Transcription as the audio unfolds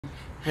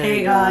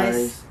Hey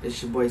guys,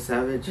 it's your boy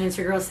Savage. And it's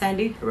your girl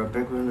Sandy. We're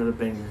back with another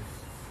banger.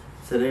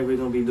 Today we're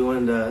gonna be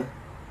doing the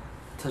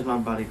Touch My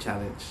Body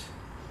Challenge.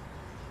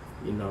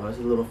 You know, it's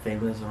a little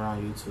famous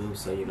around YouTube,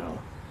 so you know,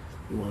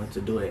 we wanted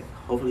to do it.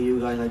 Hopefully you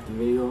guys like the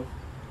video.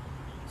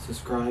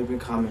 Subscribe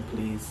and comment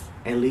please.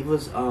 And leave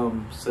us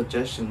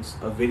suggestions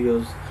of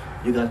videos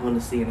you guys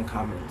want to see in the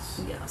comments.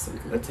 Yeah, so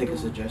Let's take your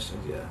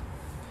suggestions, yeah.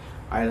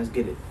 Alright, let's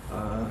get it.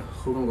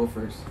 Who gonna go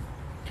first?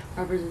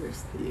 Robert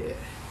Scissors. Yeah.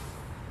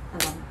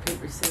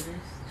 Paper, scissors.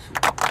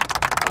 Shoot.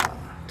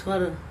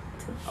 Twitter.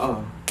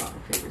 Oh.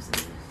 Paper,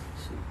 scissors.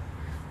 Shoot.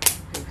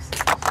 Paper,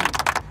 scissors.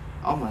 Shoot.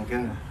 Oh my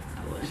god.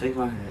 I would. Shake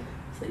my head.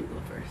 So you go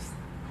first.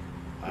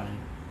 Alright.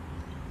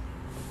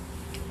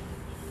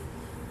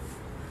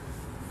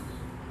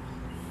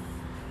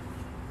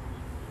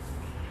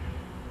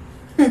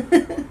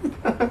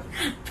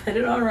 Put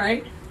it on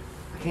right.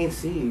 I can't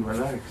see.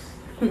 Relax.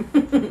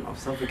 I'm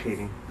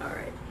suffocating.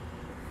 Alright.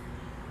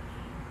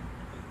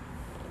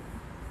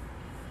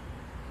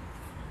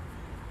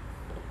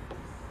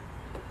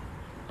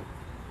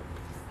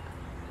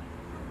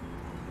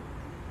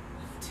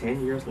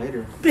 $10 years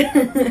later.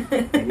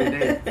 Every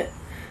day.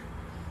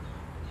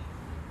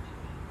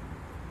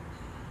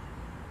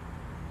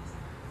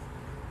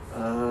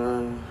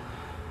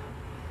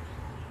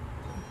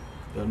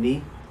 Your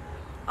knee?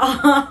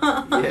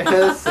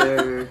 Yes,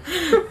 sir.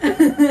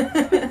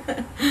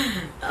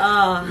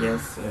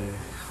 Yes, sir.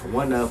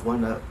 One up.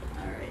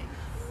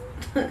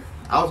 Alright.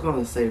 I was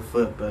gonna say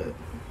foot, but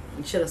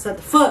You should have said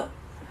the foot.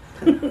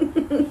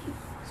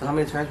 so how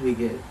many tries we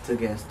get to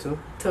guess? 2?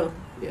 2.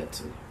 Yeah,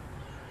 2.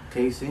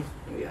 Can you see?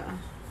 Yeah.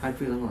 How you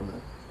feeling on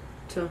that?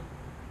 2.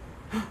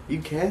 You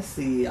can't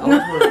see. I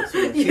was holding up to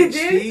you. You She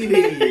did?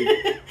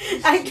 cheated.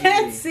 She I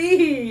can't cheated.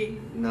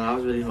 see. No, I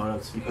was really holding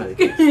up to you. Probably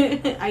can't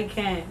see. I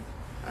can't.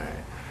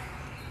 Alright.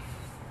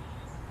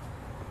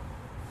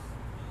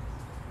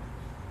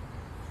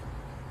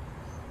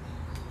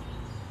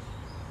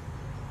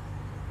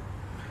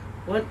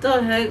 What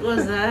the heck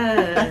was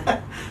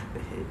that?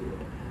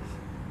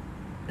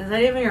 Is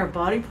that even your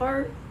body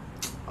part?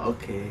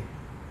 Okay.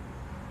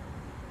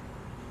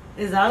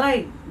 Is that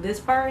like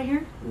this part right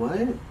here? What?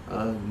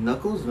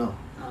 Knuckles? No.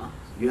 Oh.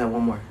 You have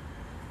one more.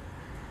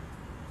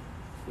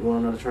 You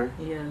want another try?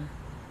 Yeah.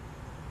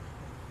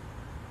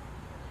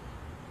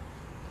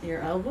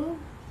 Your elbow?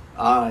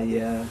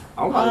 Yeah.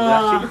 Oh my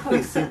gosh, you can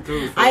probably see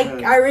through.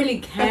 I really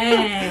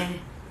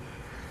can't.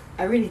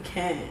 I really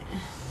can't.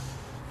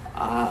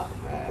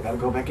 Man, I gotta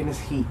go back in this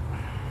heat.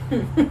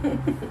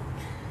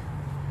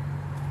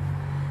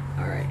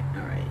 Alright.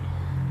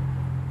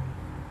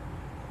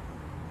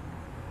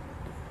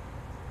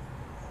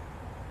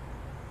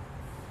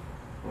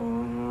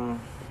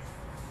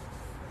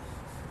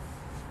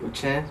 Your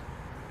chin?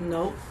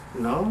 Nope.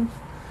 No?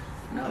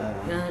 No.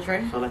 You wanna try?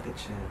 I feel like a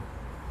chin.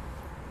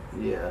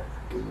 Yeah,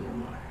 give me one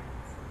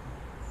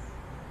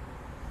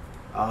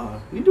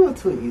more. You do it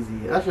too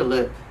easy. That's your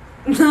lip.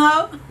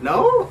 No.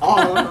 No?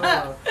 Oh, no.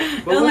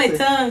 That was my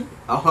tongue.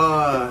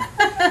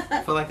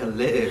 I feel like a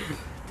lip.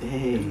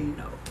 Dang.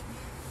 No.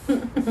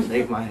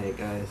 Shake my head,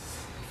 guys.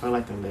 I feel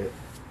like a lip.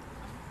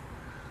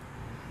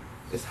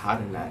 It's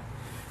hot in that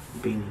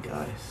beanie,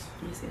 guys.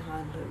 Let me see how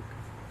I look.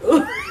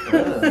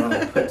 No,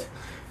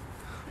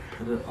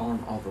 put it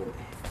on all the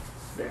way.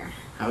 There.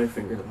 How many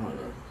fingers on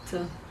it?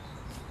 2.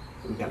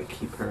 We gotta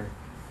keep her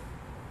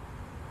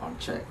on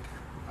check.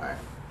 Alright.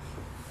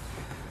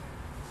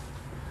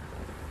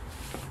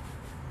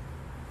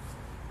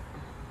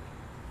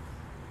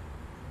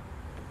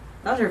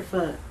 That was your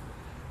foot.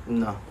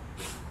 No.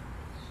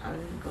 I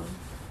didn't go.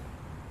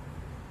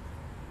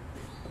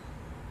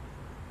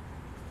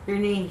 Your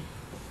knee.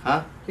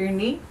 Huh? Your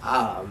knee?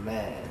 Ah,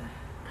 man.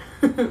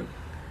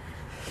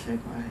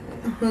 Shake my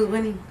head. Who's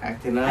winning?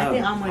 Acting up. I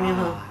think I'm winning,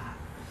 huh? Ah.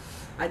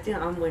 I think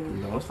I'm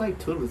winning. No, it's like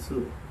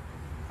 2-2.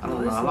 I don't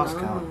No, know. it's I lost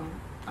not. count.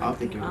 I don't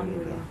think you're I'm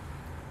winning,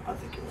 though. I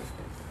think you're winning.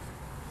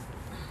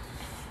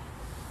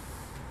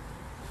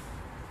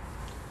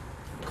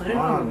 Put it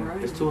Come on on.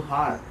 right. It's too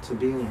hot to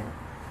be in here.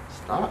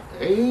 Stop.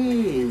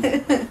 Hey.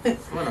 I'm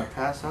gonna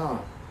pass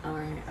out.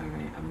 Alright.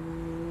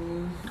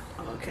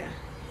 Okay.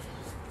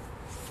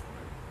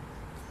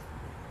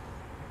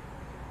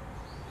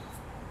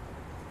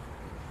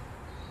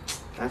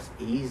 That's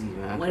easy,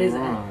 man. What Come is it?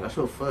 on. That's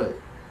your foot.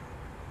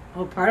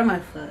 Oh, part of my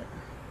foot.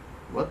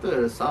 What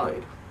the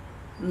side?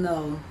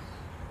 No.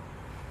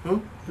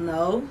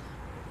 No?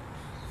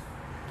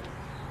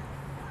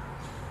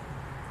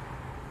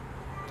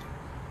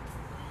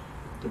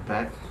 The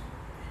back?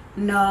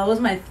 No, it was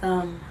my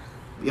thumb.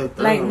 Your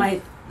thumb?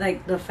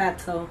 Like the fat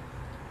toe.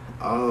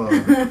 Oh.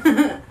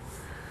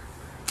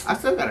 I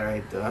still got it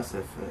right though. I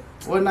said foot.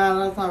 Well,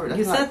 nah, that's not right.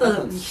 He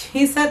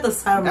said the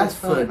side of my that's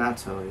foot. foot, not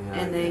toe. Yeah.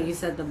 And then you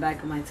said the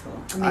back of my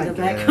toe. I mean, I the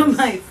back guess. of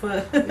my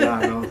foot. Yeah,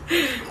 I know.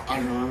 I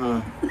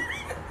know.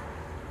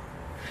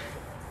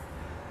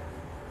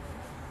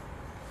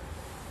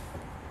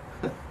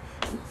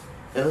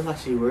 It looks like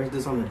she wears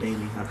this on a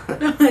daily, huh?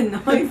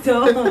 No, I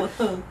don't.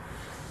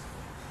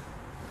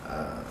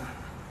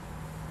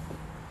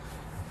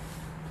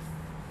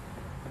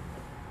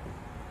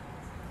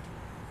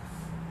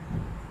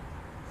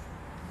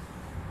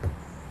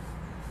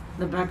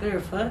 The back of your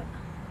foot?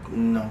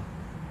 No.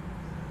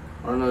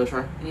 Want another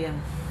try? Yeah.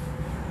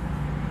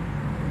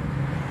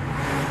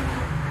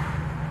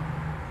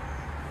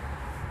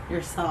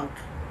 Your sock.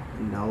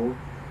 No.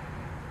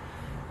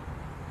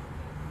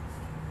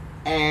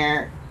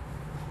 Take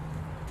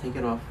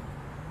it off.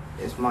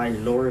 It's my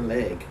lower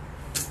leg.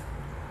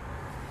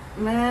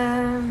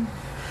 Man.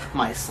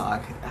 My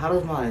sock. How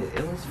does my... It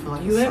doesn't feel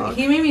like a sock.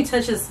 He made me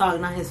touch his sock,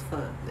 not his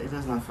foot. It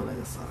does not feel like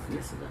a sock.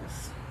 Yes, it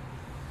does.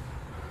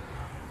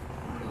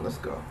 Let's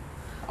go.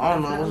 I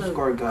don't know. What's the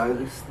score,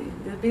 guys?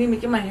 They're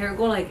making my hair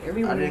go like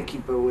everywhere. I didn't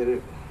keep up with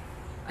it.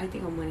 I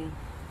think I'm winning.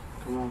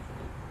 Come on.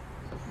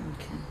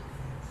 Okay.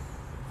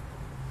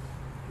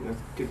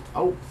 Let's get...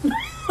 Oh.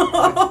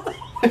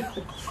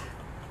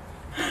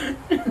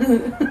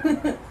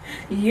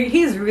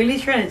 He's really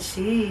trying to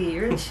cheat.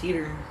 You're a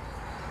cheater.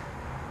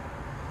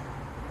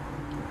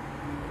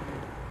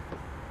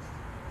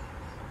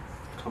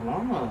 Come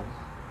on.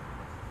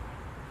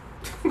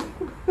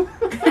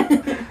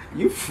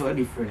 You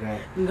funny for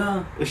that.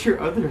 Go. It's your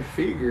other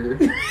finger.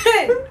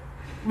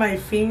 My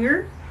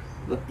finger?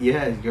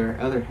 Yeah, your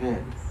other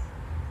hand.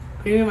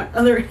 What do you mean my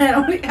other hand? I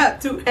only have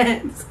two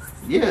hands.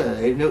 Yeah,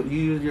 no, you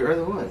use your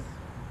other one.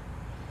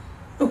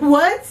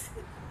 What?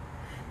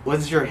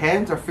 Was it your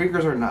hands or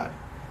fingers or not?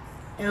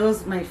 It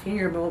was my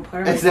finger, but what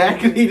part of my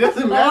Exactly, it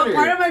doesn't matter. Oh,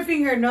 part of my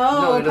finger.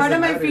 No, it part of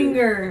doesn't my matter.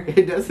 finger.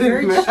 It doesn't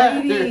You're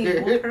matter.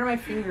 cheating. What part of my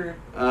finger?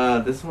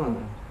 This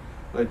one.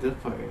 Like this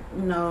part.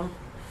 No.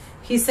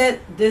 He said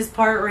this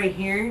part right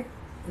here.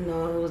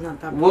 No, it was not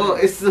that part. Well,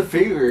 it's the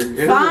finger.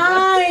 It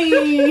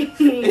Fine.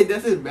 it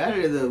doesn't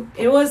matter though.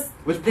 It was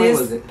Which part this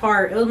was it?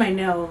 part. It was my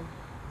nail.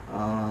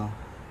 That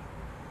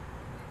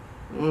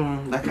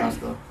counts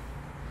though.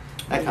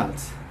 That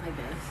counts. I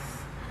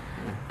guess.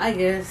 I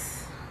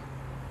guess.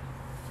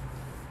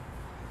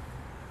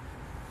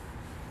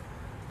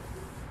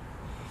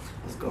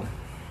 Let's go.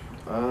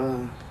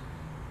 Let's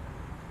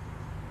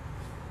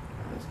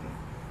go.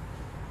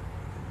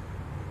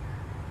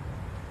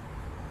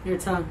 Your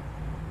tongue.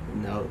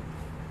 No.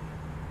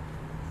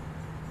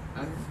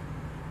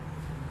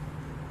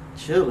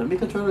 Chill. Let me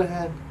control the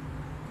hand.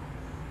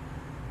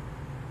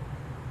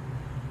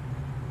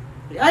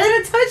 I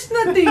didn't touch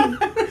nothing.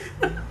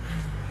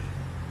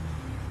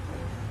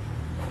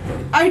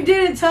 I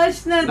didn't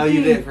touch nothing. No,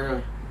 you did, for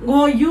real.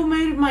 Well, you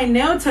made my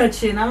nail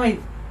touch it. I'm like,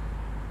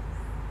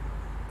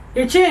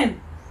 your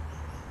chin.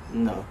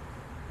 No.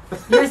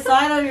 Your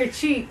side of your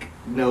cheek.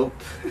 Nope.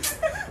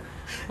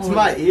 It's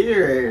my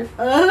ear.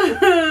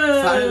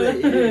 Side of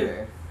the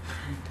ear.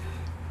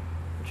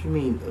 What you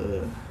mean,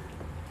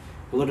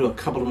 We're gonna do a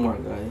couple more,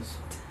 guys.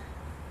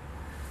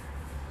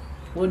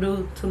 We'll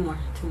do two more.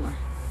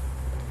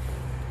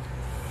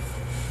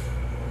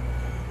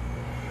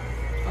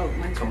 Oh,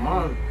 my turn. Come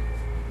on.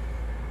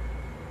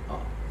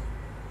 Oh.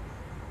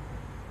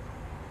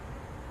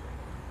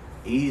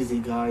 Easy,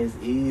 guys.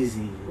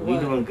 Easy. We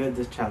What? doing good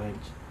this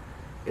challenge.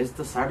 It's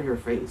the side of your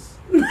face.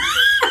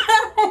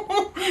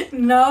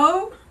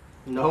 No.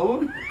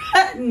 No?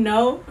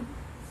 No.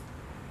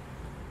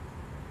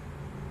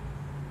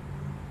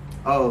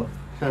 Oh,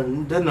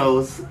 the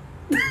nose.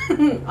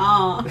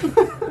 Aw.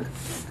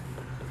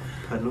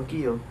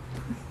 Pinocchio.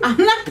 I'm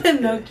not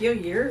Pinocchio.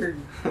 You're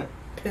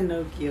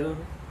Pinocchio.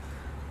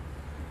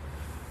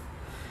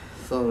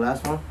 So,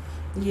 last one?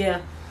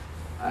 Yeah.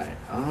 Alright,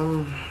 let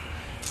me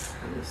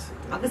see.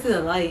 I can see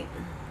the light.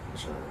 What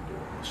should I do?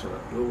 What should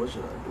I do? What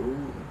should I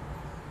do?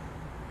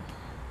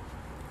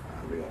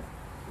 Alright,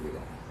 we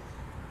go.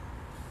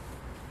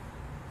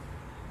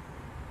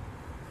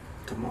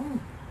 Come on.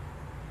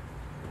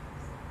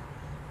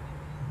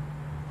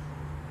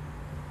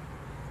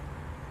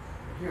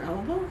 Your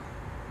elbow?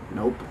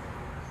 Nope.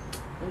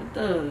 What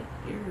the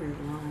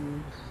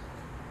earline?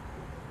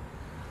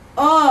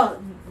 Oh,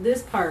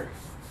 this part.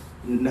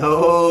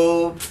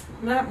 Nope.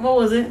 What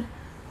was it?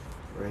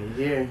 Right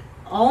here.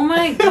 Oh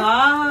my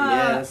god.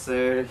 Yes,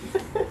 sir.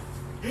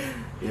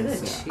 You're a Yes,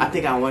 sir. cheater. I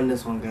think I won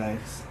this one,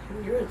 guys.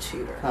 You're a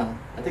cheater. Huh?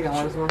 I think I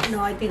won this one.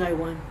 No, I think I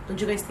won. Don't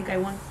you guys think I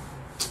won?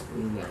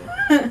 No.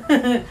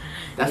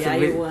 That's the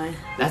you won.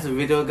 That's the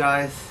video,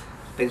 guys.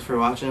 Thanks for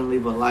watching.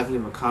 Leave a like,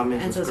 leave a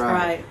comment, And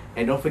subscribe.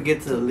 And don't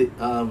forget to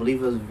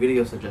leave us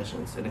video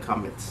suggestions in the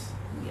comments.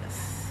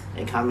 Yes.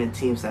 And comment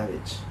Team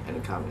Savage in the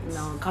comments.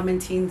 No,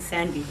 commenting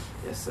Sandy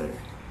Yes, sir.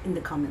 in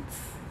the comments.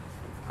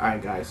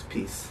 Alright, guys.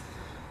 Peace.